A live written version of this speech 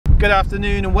Good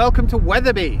afternoon and welcome to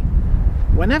Weatherby.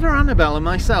 Whenever Annabelle and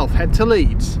myself head to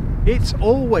Leeds, it's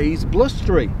always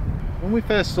blustery. When we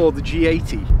first saw the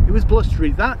G80, it was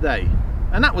blustery that day,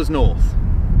 and that was north.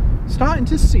 Starting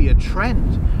to see a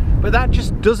trend, but that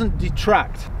just doesn't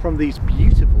detract from these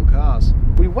beautiful cars.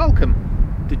 We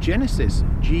welcome the Genesis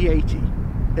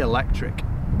G80 Electric.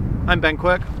 I'm Ben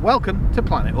Quirk, welcome to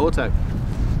Planet Auto.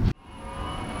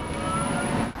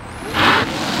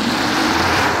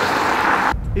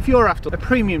 If you're after a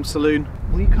premium saloon,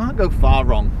 well, you can't go far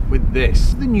wrong with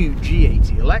this, the new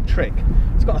G80 Electric.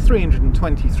 It's got a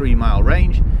 323 mile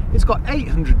range, it's got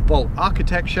 800 volt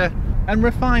architecture and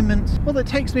refinement, well, that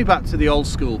takes me back to the old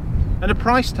school, and a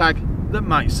price tag that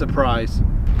might surprise.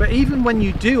 But even when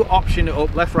you do option it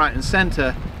up left, right and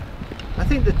centre, I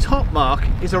think the top mark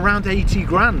is around 80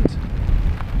 grand.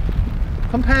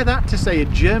 Compare that to, say, a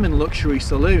German luxury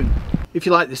saloon. If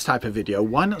you like this type of video,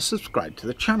 why not subscribe to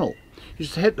the channel? You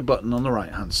just hit the button on the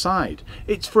right hand side.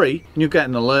 It's free and you'll get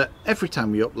an alert every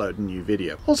time we upload a new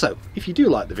video. Also, if you do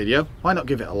like the video, why not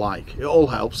give it a like? It all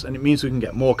helps and it means we can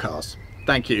get more cars.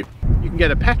 Thank you. You can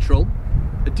get a petrol,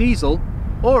 a diesel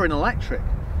or an electric.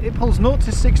 It pulls 0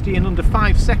 to 60 in under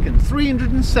 5 seconds,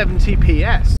 370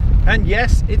 PS. And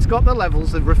yes, it's got the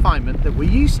levels of refinement that we're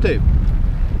used to.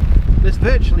 There's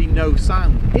virtually no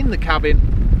sound in the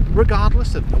cabin,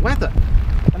 regardless of the weather.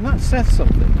 And that says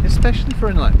something, especially for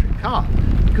an electric car.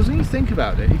 Because when you think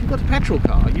about it, if you've got a petrol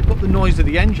car, you've got the noise of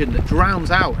the engine that drowns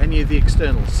out any of the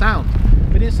external sound.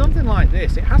 But in something like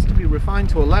this, it has to be refined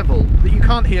to a level that you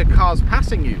can't hear cars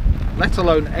passing you, let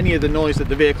alone any of the noise that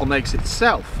the vehicle makes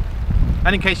itself.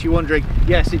 And in case you're wondering,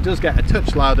 yes, it does get a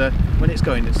touch louder when it's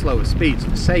going at slower speeds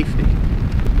for safety.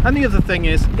 And the other thing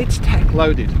is, it's tech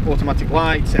loaded. Automatic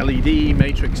lights, LED,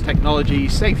 matrix technology,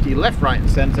 safety left, right and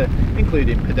centre,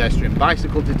 including pedestrian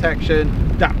bicycle detection,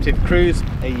 adaptive cruise,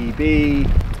 AEB,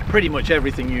 pretty much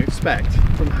everything you expect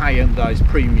from Hyundai's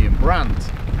premium brand.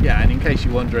 Yeah, and in case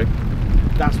you're wondering,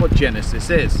 that's what Genesis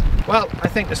is. Well, I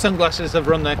think the sunglasses have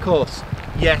run their course.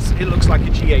 Yes, it looks like a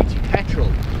G80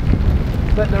 petrol,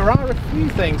 but there are a few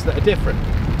things that are different.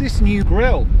 This new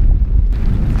grille,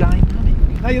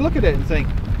 dynamic. Now you look at it and think,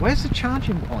 where's the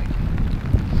charging point?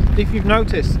 If you've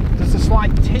noticed, there's a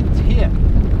slight tint here.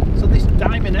 So this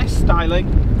Diamond S styling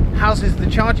houses the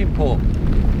charging port.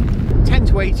 10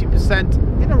 to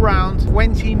 80% in around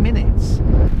 20 minutes.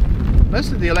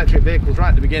 Most of the electric vehicles right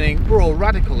at the beginning were all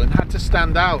radical and had to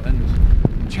stand out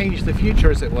and change the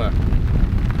future, as it were.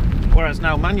 Whereas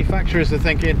now manufacturers are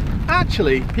thinking,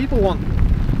 actually, people want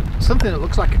something that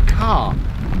looks like a car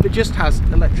that just has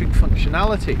electric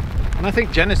functionality. And I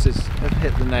think Genesis have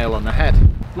hit the nail on the head.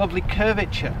 Lovely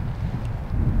curvature,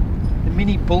 the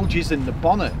mini bulges in the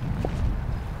bonnet,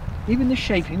 even the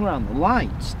shaping around the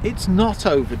lights. It's not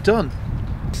overdone.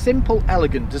 Simple,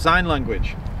 elegant design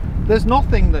language. There's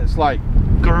nothing that's like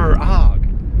grr arg.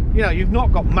 You know, you've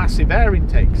not got massive air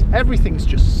intakes. Everything's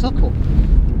just subtle.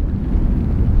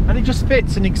 And it just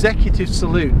fits an executive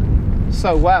saloon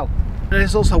so well. And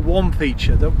there's also one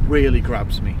feature that really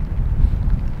grabs me.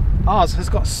 Ours has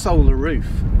got a solar roof.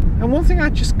 And one thing I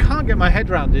just can't get my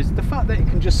head around is the fact that it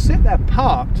can just sit there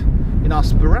parked in our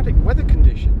sporadic weather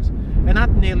conditions and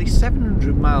add nearly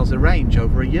 700 miles of range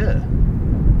over a year.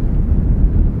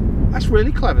 That's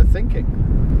really clever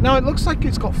thinking. Now it looks like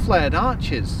it's got flared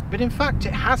arches, but in fact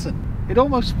it hasn't. It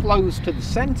almost flows to the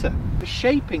centre. The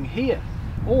shaping here,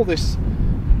 all this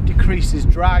decreases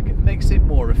drag, makes it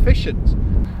more efficient.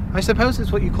 I suppose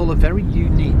it's what you call a very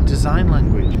unique design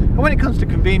language. And when it comes to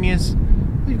convenience,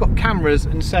 you've got cameras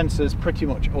and sensors pretty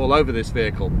much all over this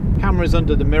vehicle. Cameras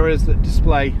under the mirrors that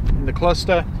display in the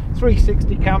cluster,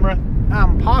 360 camera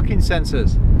and parking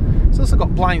sensors. It's also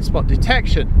got blind spot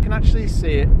detection. You can actually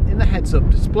see it in the heads-up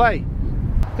display.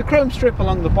 The chrome strip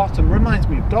along the bottom reminds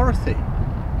me of Dorothy.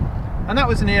 And that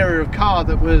was an era of car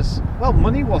that was, well,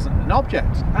 money wasn't an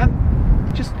object. And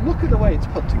just look at the way it's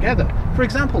put together. For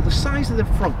example, the size of the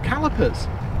front calipers.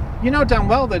 You know damn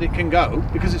well that it can go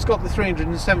because it's got the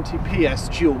 370 PS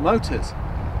dual motors.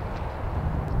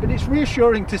 But it's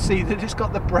reassuring to see that it's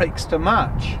got the brakes to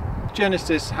match.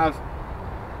 Genesis have,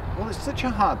 well, it's such a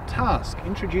hard task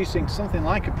introducing something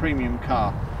like a premium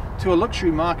car to a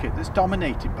luxury market that's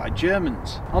dominated by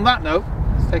Germans. On that note,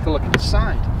 let's take a look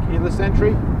inside. Keyless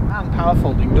entry and power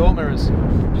folding door mirrors,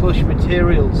 plush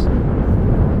materials,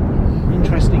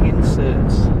 interesting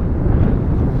inserts.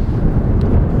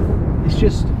 It's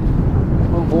just,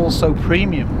 well, all so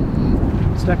premium.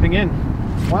 Stepping in,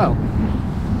 wow.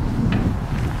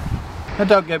 Now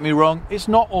don't get me wrong, it's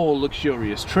not all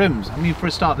luxurious trims. I mean, for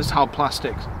a start, this hard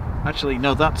plastic. Actually,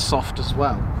 no, that's soft as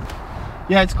well.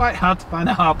 Yeah, it's quite hard to find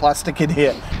a hard plastic in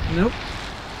here. Nope.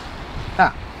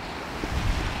 Ah,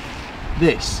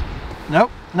 this.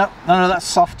 Nope, no, that's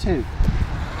soft too.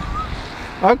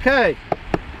 Okay,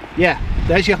 yeah,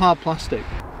 there's your hard plastic.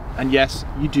 And yes,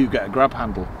 you do get a grab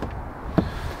handle.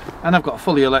 And I've got a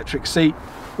fully electric seat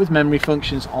with memory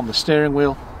functions on the steering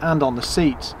wheel and on the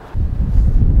seats.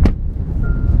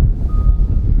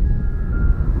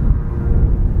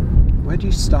 Where do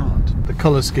you start? The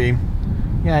colour scheme,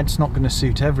 yeah, it's not going to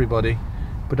suit everybody,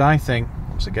 but I think,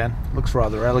 once again, it looks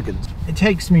rather elegant. It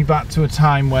takes me back to a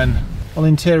time when, well,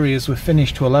 interiors were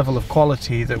finished to a level of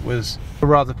quality that was a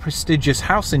rather prestigious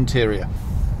house interior.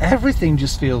 Everything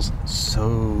just feels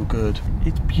so good.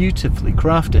 It's beautifully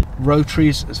crafted.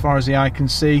 Rotaries as far as the eye can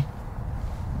see,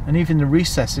 and even the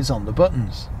recesses on the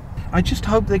buttons. I just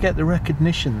hope they get the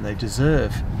recognition they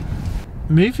deserve.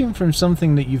 Moving from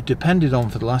something that you've depended on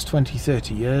for the last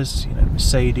 20-30 years, you know,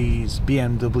 Mercedes,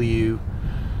 BMW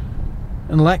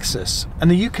and Lexus,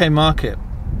 and the UK market,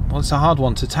 well, it's a hard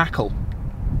one to tackle.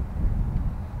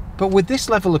 But with this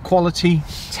level of quality,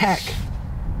 tech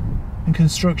and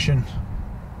construction,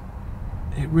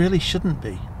 it really shouldn't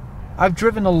be. I've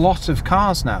driven a lot of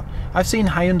cars now. I've seen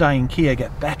Hyundai and Kia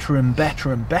get better and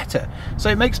better and better. So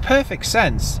it makes perfect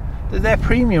sense that their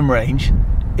premium range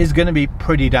is going to be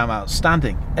pretty damn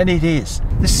outstanding. And it is.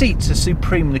 The seats are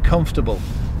supremely comfortable.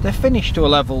 They're finished to a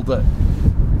level that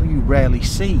you rarely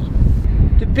see.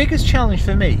 The biggest challenge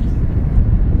for me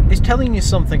is telling you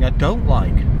something I don't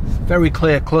like. Very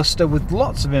clear cluster with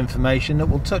lots of information that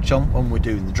we'll touch on when we're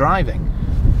doing the driving.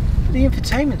 The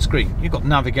infotainment screen, you've got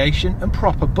navigation and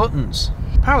proper buttons.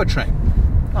 Powertrain,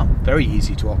 oh, very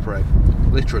easy to operate.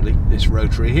 Literally this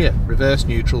rotary here. Reverse,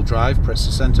 neutral, drive, press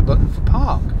the center button for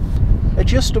park.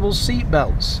 Adjustable seat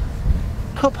belts,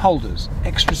 cup holders,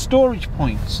 extra storage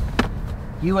points,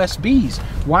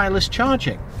 USBs, wireless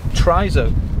charging,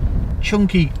 Trizo,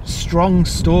 chunky, strong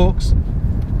stalks.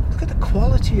 Look at the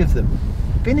quality of them.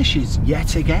 Finishes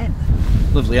yet again.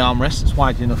 Lovely armrest that's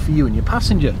wide enough for you and your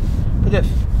passenger. But if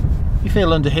you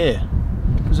feel under here,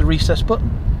 there's a recess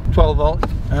button. 12 volt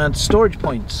and storage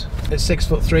points. At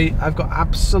 6'3", I've got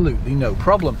absolutely no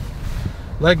problem.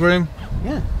 Legroom,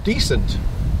 yeah, decent.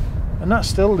 And that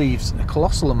still leaves a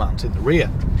colossal amount in the rear.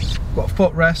 Got a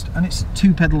footrest and it's a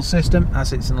 2-pedal system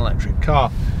as it's an electric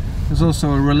car. There's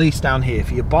also a release down here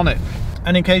for your bonnet.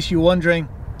 And in case you're wondering,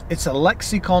 it's a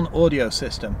Lexicon audio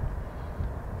system.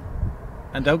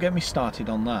 And don't get me started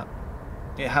on that.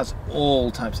 It has all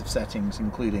types of settings,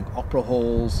 including opera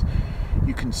halls.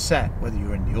 You can set whether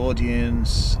you're in the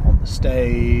audience, on the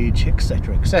stage,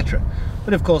 etc, etc.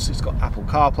 But of course it's got Apple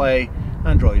CarPlay,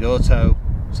 Android Auto,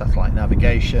 satellite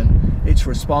navigation. It's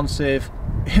responsive,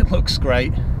 it looks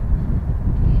great,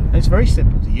 and it's very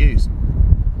simple to use.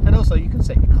 And also you can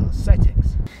set your car's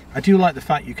settings. I do like the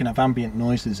fact you can have ambient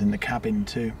noises in the cabin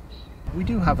too. We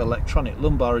do have electronic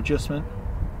lumbar adjustment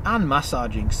and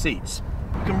massaging seats.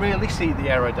 You can really see the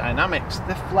aerodynamics,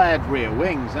 the flared rear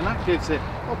wings, and that gives it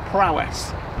a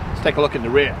prowess. Let's take a look in the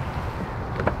rear.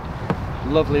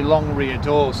 Lovely long rear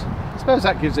doors. I suppose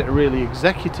that gives it a really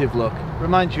executive look.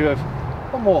 Reminds you of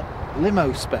a more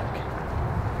limo spec.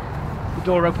 The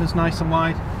door opens nice and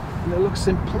wide, and it looks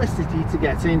simplicity to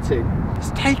get into.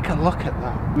 Let's take a look at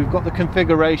that. We've got the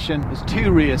configuration, there's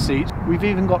 2 rear seats. We've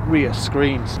even got rear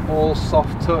screens, all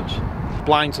soft touch.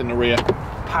 Blinds in the rear,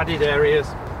 padded areas.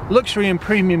 Luxury and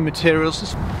premium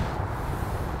materials,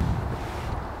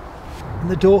 and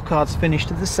the door card's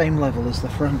finished at the same level as the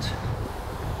front.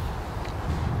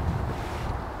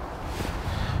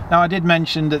 Now I did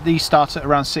mention that these start at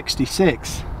around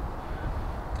 66.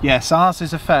 Yes, ours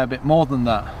is a fair bit more than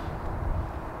that,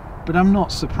 but I'm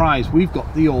not surprised. We've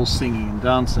got the all singing and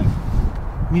dancing.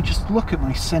 I mean, just look at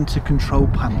my center control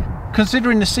panel.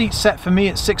 Considering the seat's set for me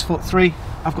at 6'3",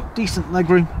 I've got decent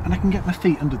legroom and I can get my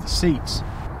feet under the seats.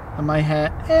 And my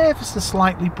hair ever so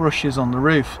slightly brushes on the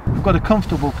roof. I've got a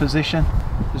comfortable position.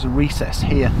 There's a recess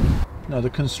here. Now the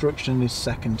construction is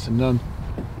second to none.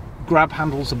 Grab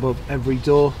handles above every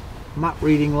door, map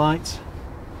reading lights,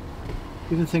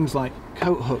 even things like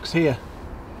coat hooks here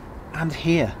and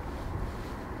here.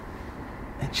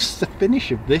 And just the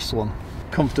finish of this one.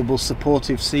 Comfortable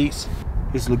supportive seats,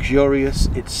 is luxurious,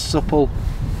 it's supple,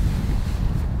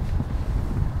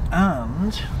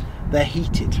 and they're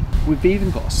heated. We've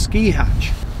even got a ski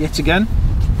hatch. Yet again,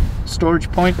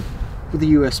 storage point with a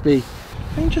USB.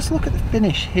 And just look at the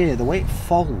finish here, the way it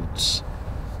folds.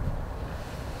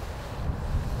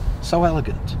 So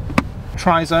elegant.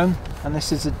 Tri-zone, and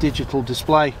this is a digital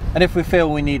display. And if we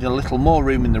feel we need a little more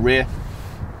room in the rear,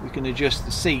 we can adjust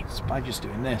the seats by just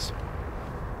doing this.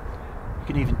 You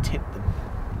can even tip them.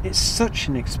 It's such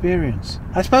an experience.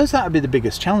 I suppose that would be the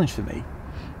biggest challenge for me.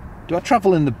 Do I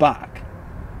travel in the back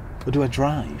or do I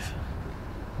drive?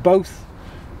 Both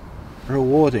are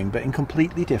rewarding, but in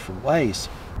completely different ways.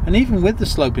 And even with the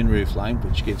sloping roofline,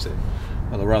 which gives it,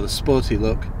 well, a rather sporty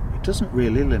look, it doesn't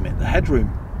really limit the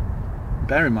headroom.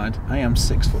 Bear in mind, I am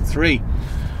 6'3".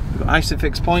 We've got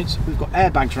ISOFIX points, we've got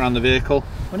airbags around the vehicle.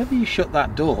 Whenever you shut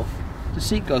that door, the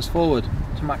seat goes forward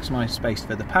to maximise space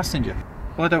for the passenger.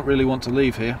 Well, I don't really want to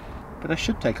leave here, but I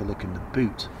should take a look in the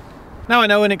boot. Now I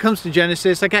know when it comes to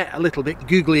Genesis, I get a little bit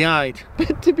googly-eyed.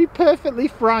 But to be perfectly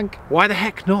frank, why the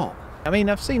heck not? I mean,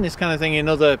 I've seen this kind of thing in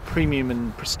other premium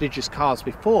and prestigious cars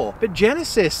before, but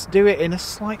Genesis do it in a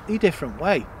slightly different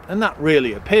way, and that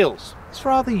really appeals. It's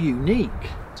rather unique.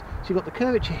 So you've got the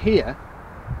curvature here,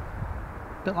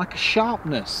 but like a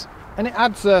sharpness, and it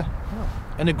adds an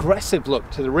aggressive look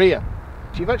to the rear.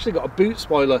 So you've actually got a boot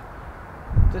spoiler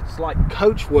that's like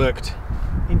coach worked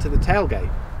into the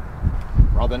tailgate.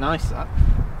 Rather nice, that.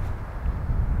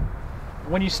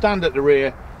 When you stand at the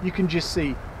rear, you can just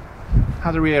see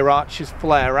how the rear arches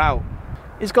flare out.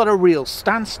 It's got a real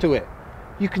stance to it.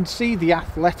 You can see the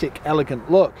athletic,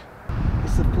 elegant look.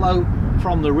 It's the flow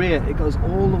from the rear. It goes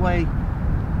all the way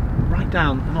right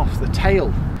down and off the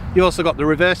tail. You also got the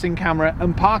reversing camera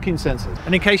and parking sensors.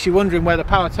 And in case you're wondering where the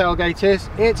power tailgate is,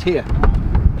 it's here.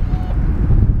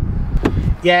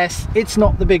 Yes, it's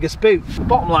not the biggest boot. The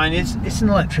bottom line is, it's an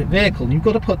electric vehicle and you've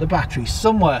got to put the battery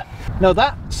somewhere. Now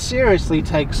that seriously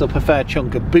takes up a fair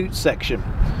chunk of boot section.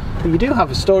 But you do have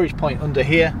a storage point under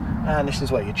here, and this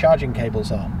is where your charging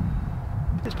cables are.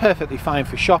 It's perfectly fine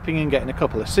for shopping and getting a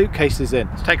couple of suitcases in.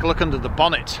 Let's take a look under the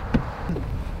bonnet.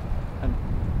 And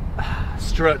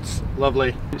struts,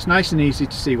 lovely. It's nice and easy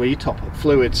to see where you top up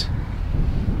fluids.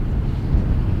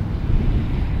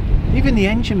 Even the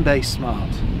engine bay's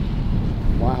smart.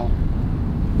 Wow.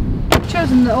 We've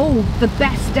chosen the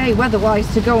best day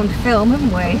weather-wise to go and film, haven't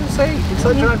we? I was gonna say, it's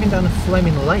like driving down a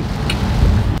Fleming lake.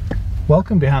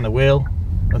 Welcome behind the wheel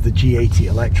of the G80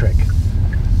 Electric.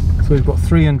 So we've got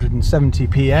 370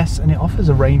 PS and it offers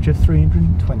a range of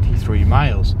 323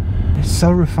 miles. It's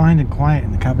so refined and quiet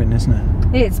in the cabin, isn't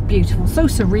it? It's beautiful, so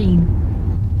serene.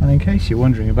 And in case you're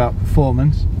wondering about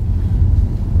performance,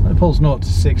 it pulls 0 to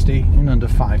 60 in under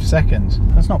 5 seconds.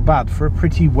 That's not bad for a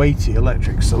pretty weighty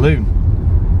electric saloon.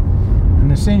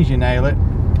 And as soon as you nail it,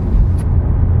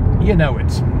 you know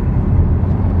it.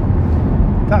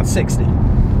 That's 60.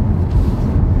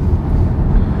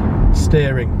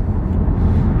 Steering.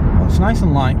 Well, it's nice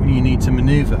and light when you need to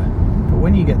manoeuvre, but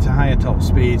when you get to higher top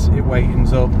speeds, it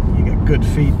weightens up, you get good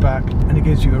feedback, and it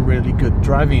gives you a really good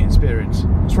driving experience.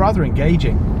 It's rather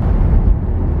engaging.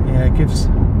 Yeah, it's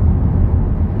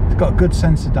got a good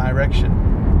sense of direction.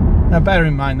 Now bear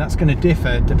in mind that's going to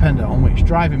differ depending on which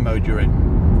driving mode you're in.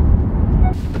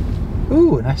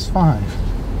 Ooh, an S5.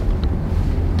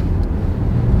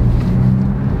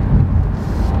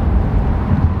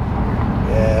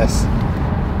 Yes.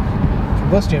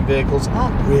 Combustion vehicles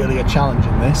aren't really a challenge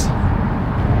in this.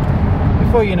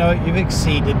 Before you know it, you've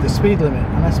exceeded the speed limit,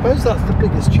 and I suppose that's the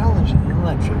biggest challenge in an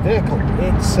electric vehicle.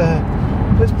 It's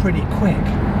pretty quick.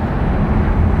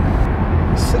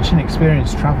 It's such an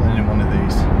experience travelling in one of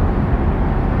these.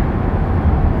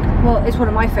 Well, it's one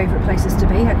of my favourite places to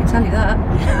be, I can tell you that.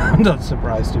 Yeah, I'm not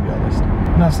surprised, to be honest.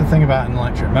 And that's the thing about an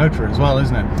electric motor as well,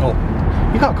 isn't it? Oh,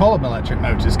 you can't call them electric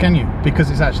motors, can you?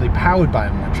 Because it's actually powered by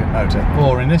an electric motor,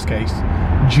 or in this case,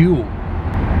 dual.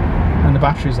 And the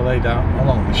batteries are laid out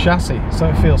along the chassis, so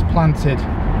it feels planted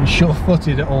and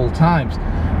sure-footed at all times.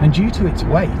 And due to its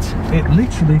weight, it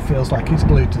literally feels like it's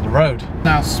glued to the road.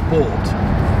 Now, sport.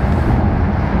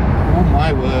 Oh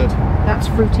my word. That's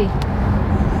fruity.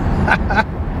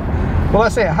 Well, I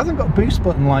say it hasn't got a boost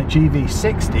button like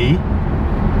GV60,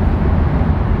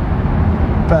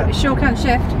 but it sure can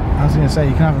shift. I was going to say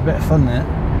you can have a bit of fun there.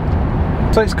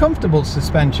 So it's comfortable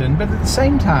suspension, but at the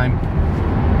same time,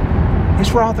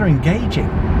 it's rather engaging.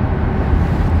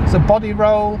 It's a body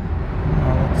roll.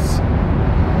 Well, it's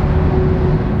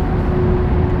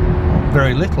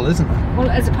very little, isn't it? Well,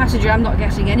 as a passenger, I'm not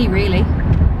getting any really.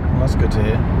 Well, that's good to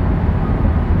hear.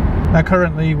 Now,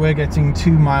 currently, we're getting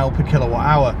 2 miles per kilowatt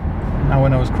hour. Now,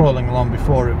 when I was crawling along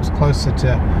before, it was closer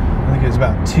to, I think it was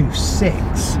about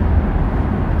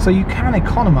 2.6. So you can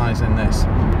economise in this.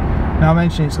 Now, I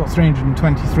mentioned it's got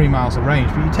 323 miles of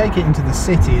range, but you take it into the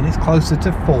city and it's closer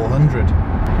to 400.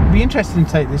 It'd be interesting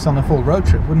to take this on a full road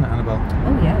trip, wouldn't it, Annabelle?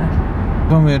 Oh yeah.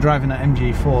 When we were driving that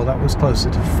MG4, that was closer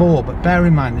to 4, but bear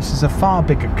in mind this is a far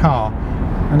bigger car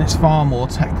and it's far more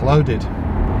tech loaded.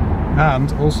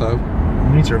 And also,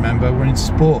 we need to remember we're in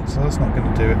sport, so that's not going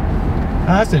to do it.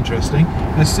 Now, that's interesting.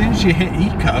 As soon as you hit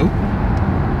eco,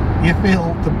 you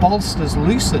feel the bolsters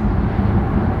loosen.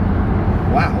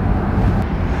 Wow.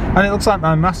 And it looks like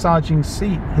my massaging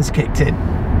seat has kicked in.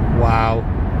 Wow.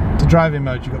 To driving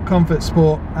mode, you've got comfort,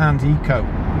 sport and eco.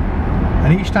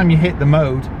 And each time you hit the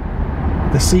mode,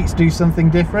 the seats do something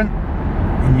different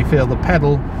and you feel the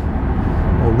pedal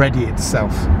will ready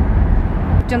itself.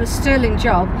 You've done a sterling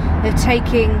job of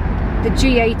taking the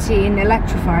G80 and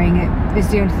electrifying it, is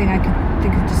the only thing I could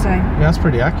think of to say. Yeah, that's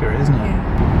pretty accurate, isn't it?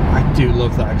 Yeah. I do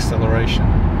love that acceleration.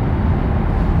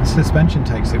 The suspension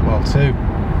takes it well too.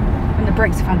 And the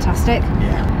brakes are fantastic.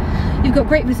 Yeah. You've got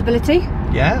great visibility.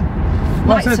 Yeah.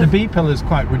 Well, I said the B pillar is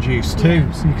quite reduced too,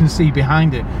 yeah. So you can see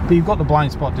behind it. But you've got the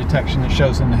blind spot detection that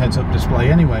shows in the heads-up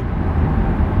display anyway.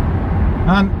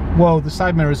 And, well, the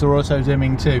side mirrors are auto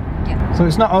dimming too. Yeah. So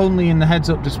it's not only in the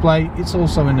heads-up display, it's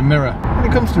also in the mirror. When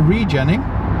it comes to regenning,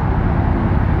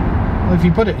 well, if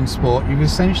you put it in sport, you've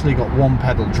essentially got one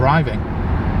pedal driving.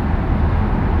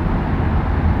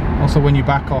 Also, when you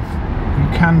back off,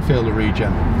 you can feel the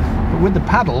regen. But with the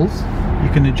paddles, you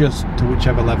can adjust to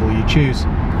whichever level you choose.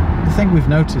 The thing we've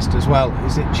noticed as well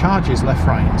is it charges left,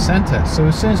 right and centre. So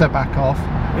as soon as I back off,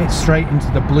 it's straight into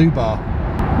the blue bar.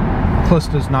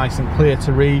 Cluster's nice and clear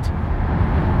to read.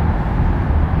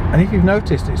 And if you've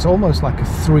noticed, it's almost like a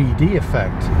 3D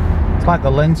effect. It's like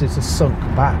the lenses are sunk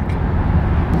back.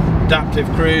 Adaptive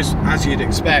cruise, as you'd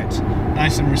expect.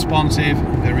 Nice and responsive,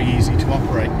 very easy to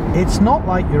operate. It's not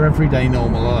like your everyday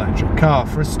normal electric car.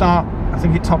 For a start, I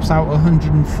think it tops out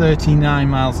 139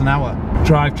 miles an hour.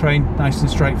 Drivetrain, nice and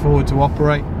straightforward to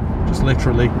operate. Just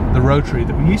literally the rotary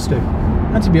that we're used to.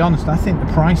 And to be honest, I think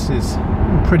the price is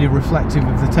pretty reflective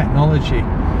of the technology.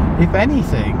 If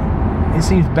anything, it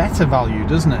seems better value,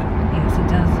 doesn't it? Yes, it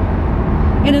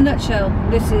does. In a nutshell,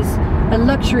 this is a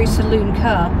luxury saloon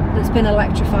car that's been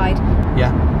electrified.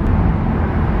 Yeah.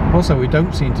 Also, we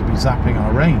don't seem to be zapping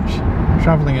our range.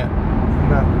 Travelling at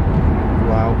about,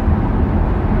 wow,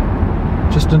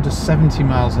 just under 70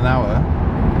 miles an hour.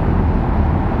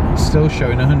 It's still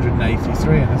showing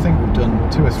 183, and I think we've done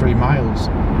 2 or 3 miles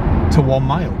to 1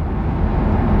 mile.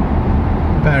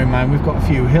 Bear in mind, we've got a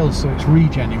few hills, so it's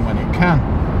regenning when it can.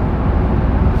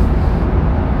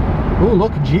 Oh,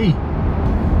 look, G.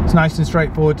 It's nice and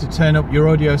straightforward to turn up your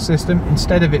audio system.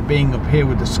 Instead of it being up here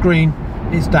with the screen,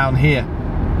 it's down here.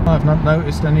 I've not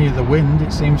noticed any of the wind.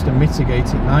 It seems to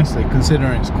mitigate it nicely,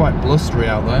 considering it's quite blustery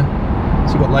out there.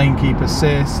 So you've got lane keep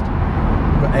assist,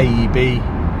 you've got AEB,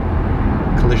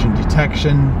 collision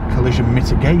detection, collision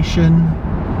mitigation.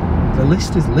 The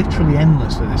list is literally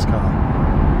endless for this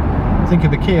car. Think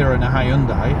of a Kia and a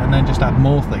Hyundai and then just add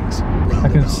more things. I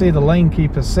can see the lane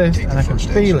keep assist and I can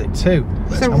feel it too.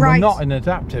 So and we're not in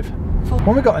adaptive.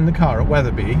 When we got in the car at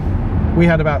Wetherby, we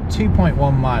had about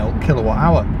 2.1 mile kilowatt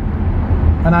hour.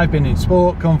 And I've been in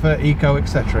sport, comfort, eco,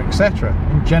 etc, etc,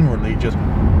 and generally just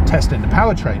testing the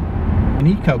powertrain. In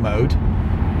eco mode,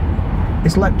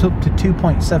 it's leapt up to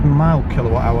 2.7 mile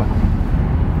kilowatt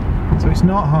hour. So it's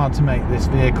not hard to make this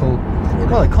vehicle,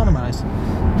 well, economise.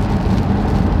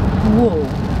 Whoa.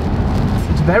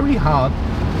 It's very hard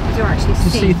to actually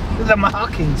see the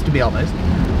markings, to be honest.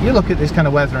 You look at this kind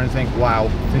of weather and think, wow,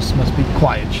 this must be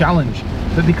quite a challenge.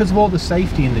 But because of all the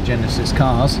safety in the Genesis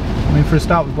cars, I mean, for a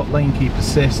start, we've got lane keep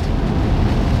assist,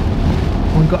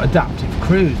 we've got adaptive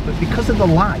cruise, but because of the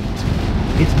light,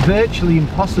 it's virtually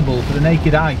impossible for the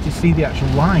naked eye to see the actual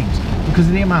lines because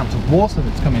of the amount of water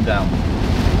that's coming down.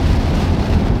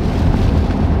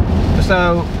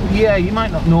 So, yeah, you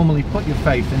might not normally put your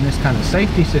faith in this kind of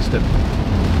safety system,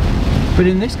 but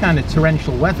in this kind of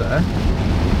torrential weather,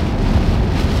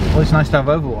 well, it's nice to have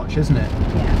Overwatch, isn't it?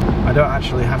 Yeah. I don't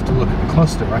actually have to look at the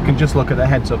cluster. I can just look at the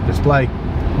heads-up display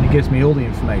and it gives me all the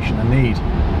information I need.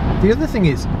 The other thing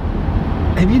is,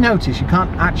 have you noticed you can't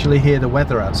actually hear the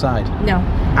weather outside? No.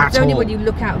 It's only when you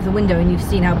look out of the window and you've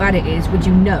seen how bad it is would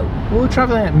you know. Well, we're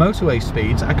travelling at motorway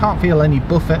speeds. I can't feel any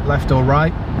buffet left or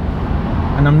right.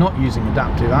 And I'm not using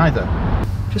adaptive either.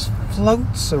 Just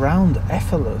floats around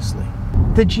effortlessly.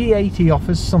 The G80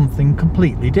 offers something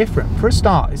completely different. For a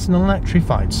start, it's an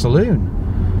electrified saloon.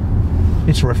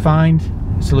 It's refined,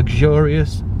 it's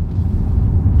luxurious,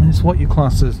 and it's what you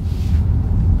class as,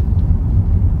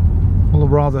 well, a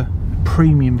rather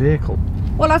premium vehicle.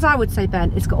 Well, as I would say,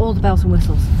 Ben, it's got all the bells and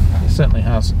whistles. It certainly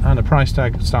has, and a price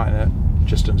tag starting at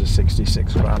just under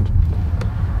 66 grand.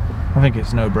 I think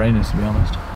it's no-brainers, to be honest.